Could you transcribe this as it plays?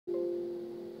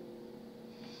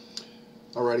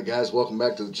Alrighty guys, welcome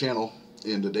back to the channel.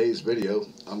 In today's video,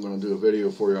 I'm going to do a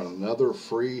video for you on another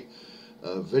free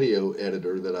video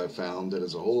editor that I found that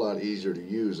is a whole lot easier to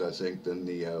use, I think, than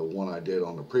the one I did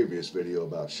on the previous video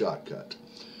about Shotcut.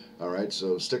 Alright,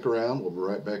 so stick around. We'll be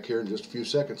right back here in just a few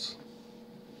seconds.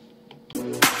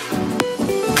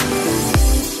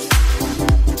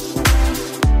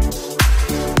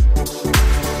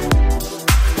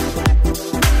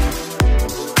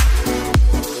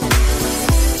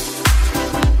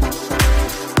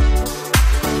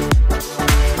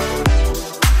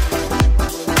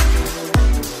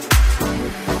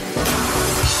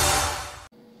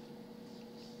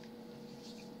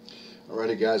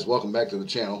 Alrighty guys, welcome back to the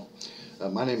channel.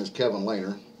 My name is Kevin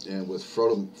Lehner, and with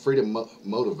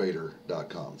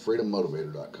freedommotivator.com.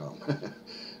 Freedommotivator.com. If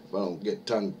I don't get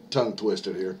tongue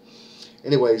twisted here.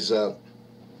 Anyways, if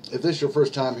this is your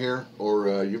first time here,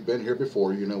 or you've been here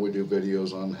before, you know we do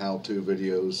videos on how-to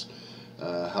videos,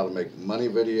 how to make money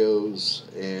videos,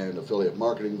 and affiliate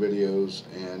marketing videos,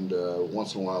 and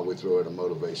once in a while we throw in a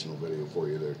motivational video for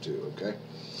you there too, okay?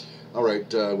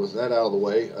 Alright, with that out of the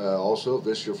way, also, if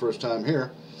this is your first time here,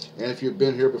 and if you've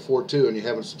been here before too and you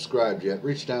haven't subscribed yet,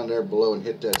 reach down there below and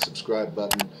hit that subscribe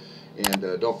button, and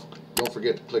don't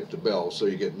forget to click the bell so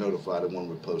you get notified of when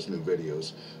we post new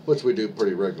videos, which we do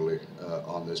pretty regularly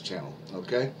on this channel,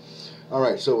 okay?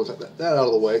 Alright, so with that out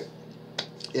of the way,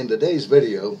 in today's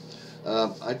video,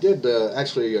 I did,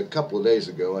 actually a couple of days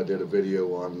ago, I did a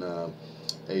video on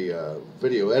a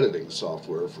video editing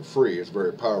software for free. It's a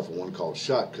very powerful one called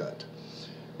Shotcut.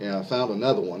 And I found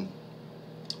another one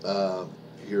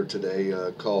here today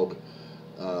called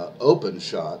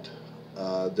Openshot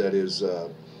that is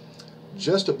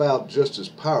just as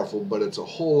powerful, but it's a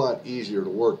whole lot easier to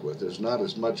work with. There's not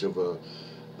as much of a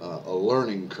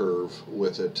learning curve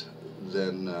with it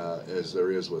than as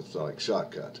there is with like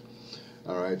Shotcut.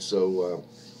 Alright, so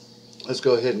let's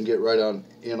go ahead and get right on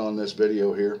this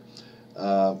video here.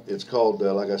 It's called,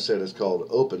 like I said, it's called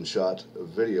Openshot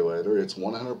Video Editor. It's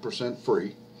 100%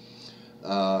 free,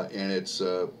 and it's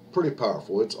pretty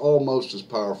powerful. It's almost as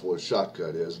powerful as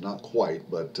Shotcut is, not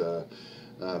quite, but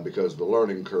because the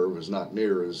learning curve is not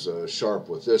near as sharp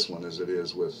with this one as it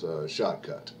is with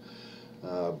Shotcut.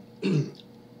 And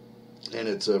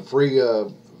it's a free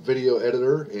video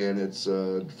editor, and it's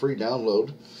a free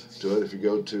download to it. If you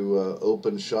go to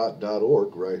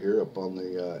openshot.org right here up on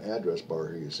the address bar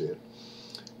here, you see it.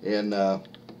 And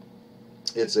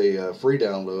it's a free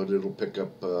download. It'll pick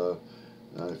up,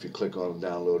 if you click on the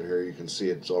download here, you can see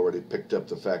it's already picked up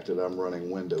the fact that I'm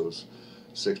running Windows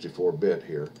 64-bit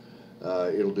here.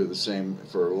 It'll do the same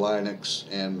for Linux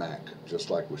and Mac, just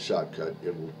like with Shotcut.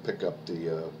 It'll pick up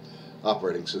the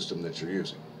operating system that you're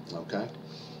using, okay?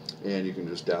 And you can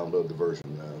just download the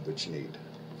version that you need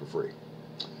for free.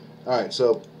 Alright,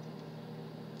 so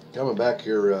coming back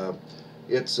here,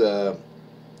 it's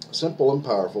simple and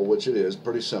powerful, which it is.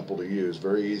 Pretty simple to use,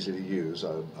 very easy to use.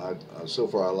 So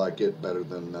far I like it better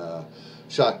than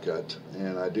Shotcut,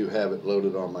 and I do have it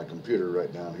loaded on my computer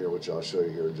right down here, which I'll show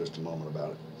you here in just a moment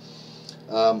about it.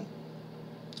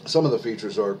 Some of the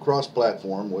features are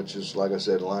cross-platform, which is, like I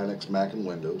said, Linux, Mac, and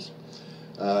Windows.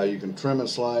 You can trim and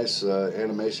slice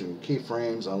animation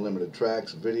keyframes, unlimited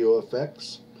tracks, video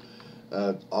effects,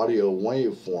 audio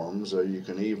waveforms. You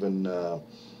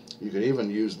can even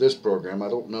use this program. I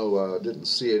don't know, I didn't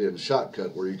see it in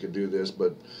Shotcut where you could do this,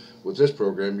 but with this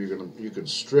program you can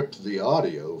strip the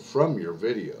audio from your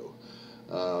video.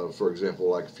 For example,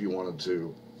 like if you wanted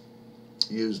to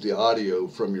use the audio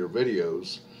from your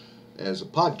videos as a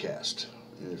podcast,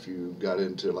 and if you got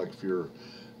into, like, if you're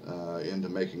into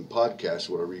making podcasts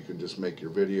or whatever, you can just make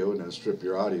your video and then strip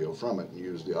your audio from it and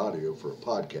use the audio for a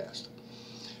podcast.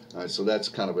 Alright, so that's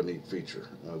kind of a neat feature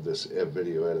of this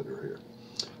video editor here.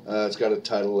 It's got a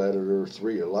title editor,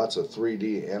 lots of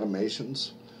 3D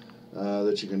animations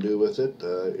that you can do with it.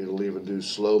 It'll even do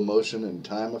slow motion and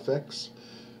time effects,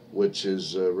 which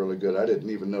is really good. I didn't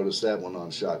even notice that one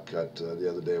on Shotcut the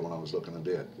other day when I was looking at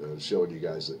it, showing you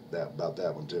guys about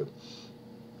that one too.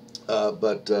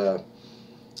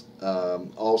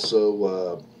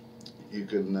 Also, you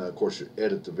can, of course,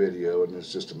 edit the video, and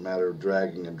it's just a matter of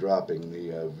dragging and dropping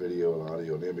the video and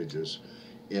audio and images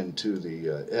into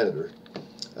the editor.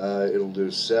 It'll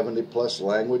do 70 plus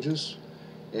languages,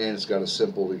 and it's got a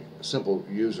simple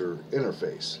user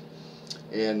interface.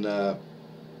 And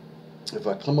if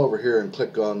I come over here and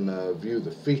click on view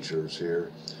the features here,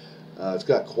 it's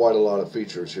got quite a lot of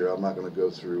features here. I'm not going to go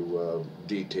through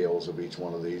details of each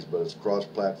one of these, but it's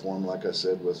cross-platform, like I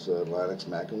said, with Linux,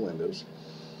 Mac, and Windows.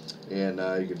 And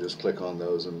you can just click on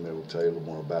those and it'll tell you a little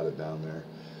more about it down there.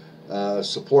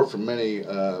 Support for many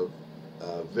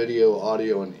video,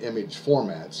 audio, and image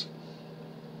formats.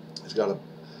 It's got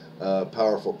a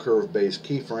powerful curve-based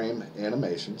keyframe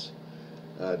animations,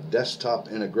 desktop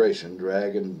integration,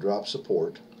 drag and drop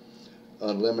support,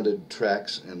 unlimited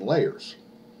tracks and layers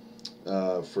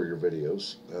for your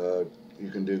videos. You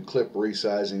can do clip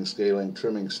resizing, scaling,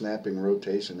 trimming, snapping,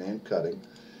 rotation, and cutting.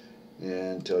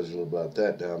 And tells you a little about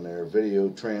that down there. Video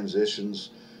transitions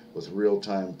with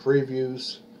real-time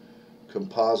previews,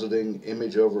 compositing,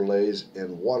 image overlays,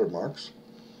 and watermarks.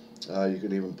 You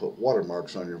can even put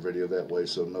watermarks on your video that way,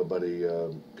 so nobody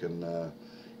can,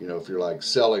 you know, if you're like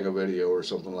selling a video or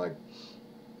something, like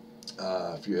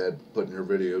if you had putting your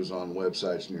videos on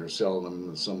websites and you're selling them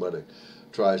and somebody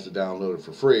tries to download it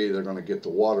for free, they're going to get the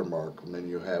watermark, and then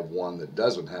you have one that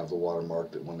doesn't have the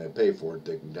watermark that when they pay for it,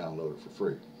 they can download it for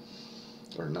free.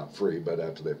 Or not free, but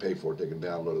after they pay for it, they can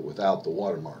download it without the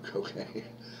watermark, okay?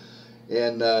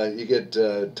 And you get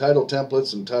title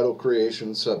templates and title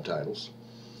creation subtitles,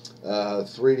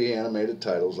 3D animated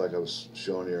titles like I was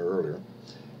showing you earlier,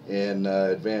 and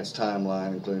advanced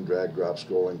timeline including drag, drop,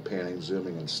 scrolling, panning,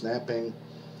 zooming, and snapping,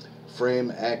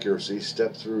 frame accuracy,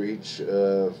 step through each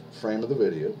frame of the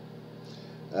video,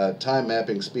 time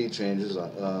mapping, speed changes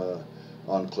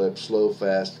on clips, slow,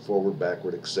 fast, forward,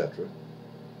 backward, etc.,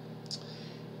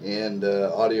 and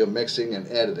audio mixing and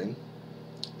editing,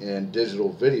 and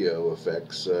digital video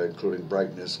effects including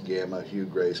brightness, gamma, hue,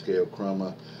 grayscale,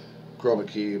 chroma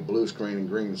key, blue screen, and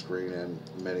green screen, and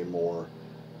many more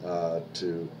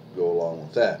to go along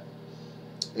with that.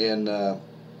 And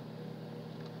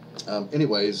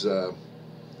anyways,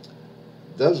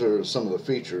 those are some of the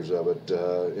features of it,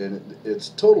 and it's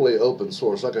totally open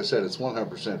source. Like I said, it's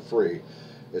 100% free.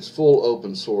 It's full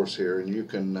open source here, and you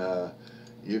can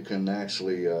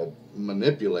actually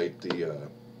manipulate the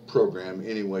program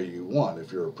any way you want.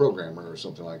 If you're a programmer or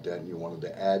something like that and you wanted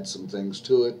to add some things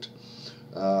to it,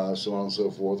 so on and so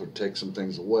forth, or take some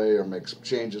things away or make some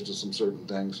changes to some certain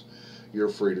things, you're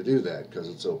free to do that because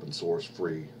it's open source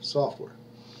free software.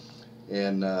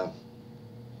 And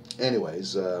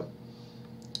anyways,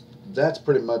 that's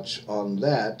pretty much on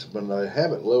that, but I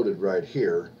have it loaded right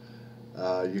here.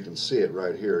 You can see it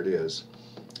right here. It is.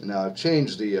 Now I've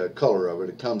changed the color of it.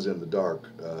 It comes in the dark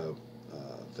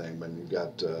thing, but you've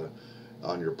got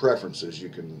on your preferences you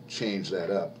can change that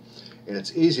up, and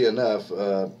it's easy enough.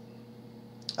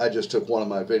 I just took one of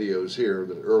my videos here,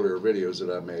 the earlier videos that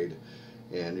I made,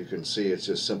 and you can see it's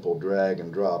just simple drag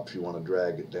and drop. If you want to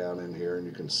drag it down in here, and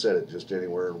you can set it just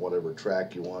anywhere in whatever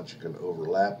track you want. You can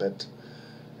overlap it.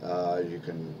 You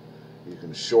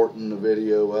can shorten the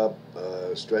video up,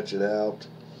 stretch it out.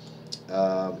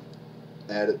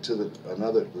 Add it to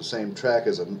the same track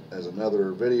as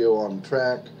another video on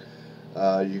track.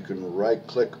 You can right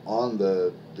click on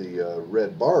the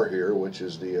red bar here, which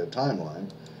is the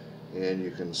timeline, and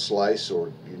you can slice,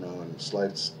 or and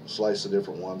slice the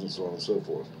different ones and so on and so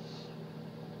forth,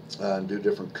 and do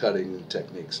different cutting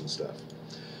techniques and stuff.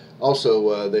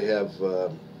 Also, they have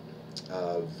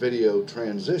video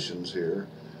transitions here.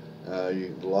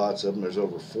 Lots of them. There's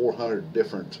over 400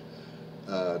 different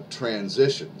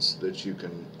transitions that you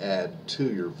can add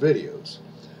to your videos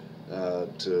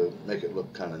to make it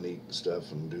look kind of neat and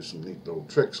stuff, and do some neat little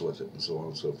tricks with it and so on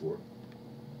and so forth.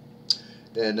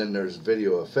 And then there's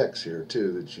video effects here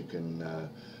too that you can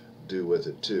do with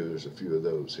it too. There's a few of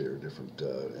those here, different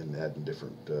and adding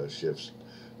different shifts,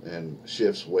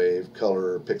 wave,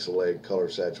 color, pixelate, color,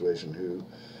 saturation, hue,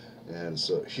 and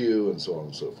so on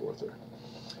and so forth there.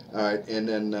 All right, and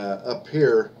then up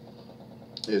here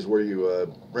is where you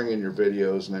bring in your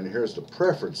videos, and then here's the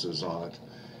preferences on it.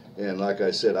 And like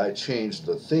I said, I changed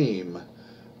the theme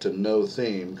to no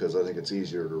theme because I think it's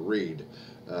easier to read.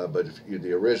 But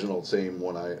the original theme,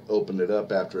 when I opened it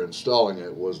up after installing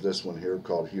it, was this one here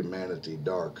called Humanity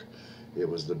Dark. It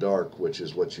was the dark, which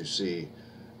is what you see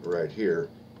right here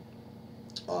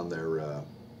on their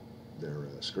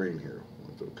screen here.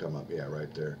 If it'll come up, yeah,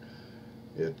 right there.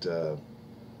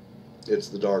 It's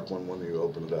the dark one when you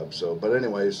open it up. So, but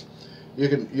anyways, you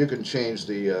can change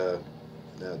the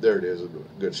there it is, a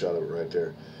good shot of it right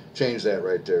there. Change that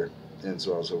right there, and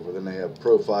so on and so forth. Then they have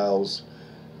profiles.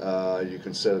 You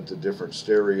can set it to different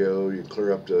stereo. You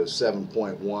clear up to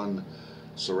 7.1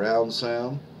 surround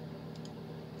sound.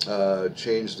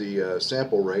 Change the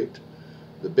sample rate,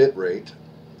 the bit rate,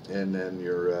 and then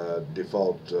your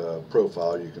default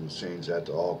profile. You can change that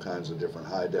to all kinds of different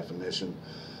high definition.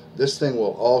 This thing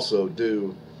will also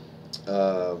do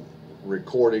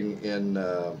recording in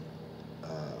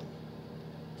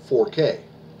 4K,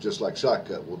 just like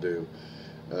Shotcut will do.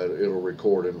 It'll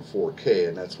record in 4K,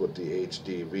 and that's what the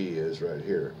HDV is right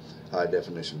here, high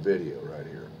definition video right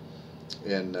here.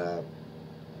 And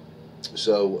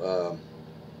So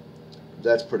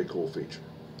that's a pretty cool feature.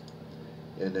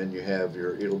 And then you have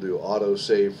it'll do auto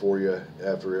save for you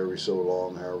after every so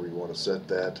long, however you want to set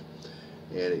that.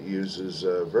 And it uses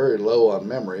very low on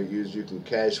memory. You can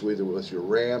cache either with your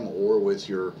RAM or with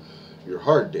your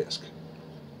hard disk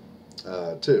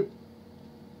too.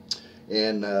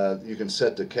 And you can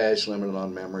set the cache limit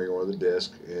on memory or the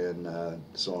disk, and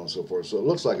so on and so forth. So it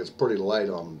looks like it's pretty light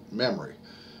on memory,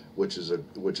 which is a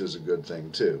good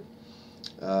thing too.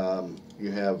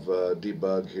 You have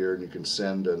debug here, and you can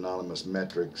send anonymous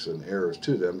metrics and errors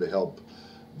to them to help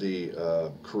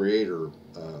the creator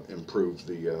improve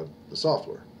the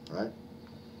software, right?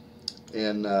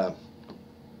 And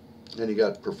then you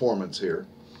got performance here,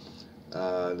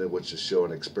 which is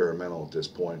showing experimental at this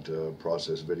point,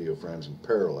 process video frames in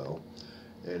parallel.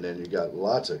 And then you got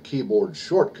lots of keyboard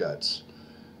shortcuts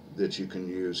that you can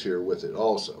use here with it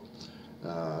also.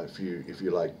 If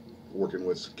you like working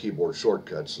with keyboard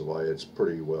shortcuts, why it's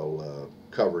pretty well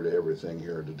covered everything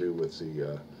here to do with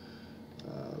the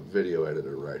video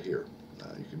editor right here.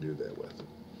 You can do that with.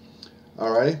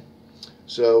 Alrighty,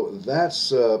 so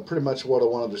that's pretty much what I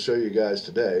wanted to show you guys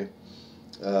today.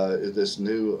 This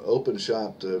new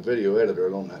Openshot video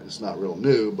editor. It's not real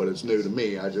new, but it's new to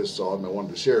me. I just saw it and I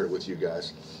wanted to share it with you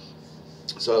guys.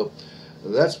 So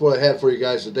that's what I had for you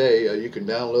guys today. You can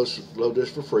download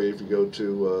this for free if you go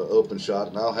to Openshot,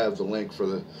 and I'll have the link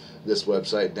for this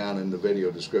website down in the video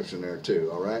description there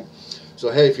too. All right. So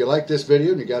hey, if you like this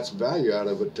video and you got some value out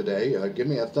of it today, give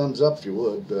me a thumbs up if you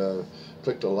would.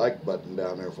 Click the like button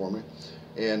down there for me.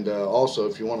 And also,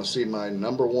 if you want to see my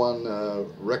 #1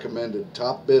 recommended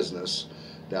top business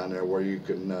down there, where you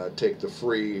can take the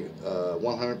free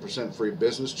 100% free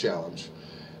business challenge,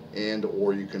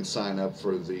 or you can sign up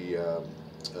for the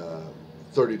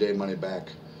 30-day money back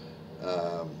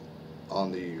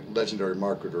on the Legendary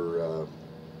Marketer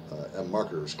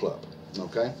Marketers Club.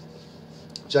 Okay,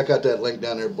 check out that link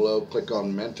down there below. Click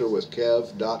on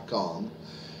mentorwithkev.com.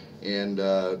 And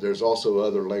there's also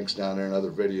other links down there and other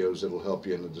videos that will help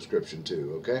you in the description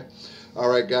too. Okay, all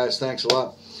right guys, thanks a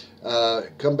lot.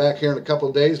 Come back here in a couple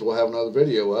of days, we'll have another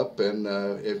video up, and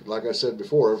like I said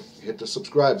before, hit the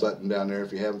subscribe button down there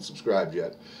if you haven't subscribed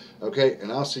yet. Okay,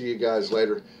 and I'll see you guys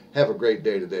later. Have a great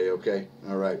day today. Okay,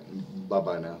 all right, bye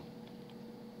bye now.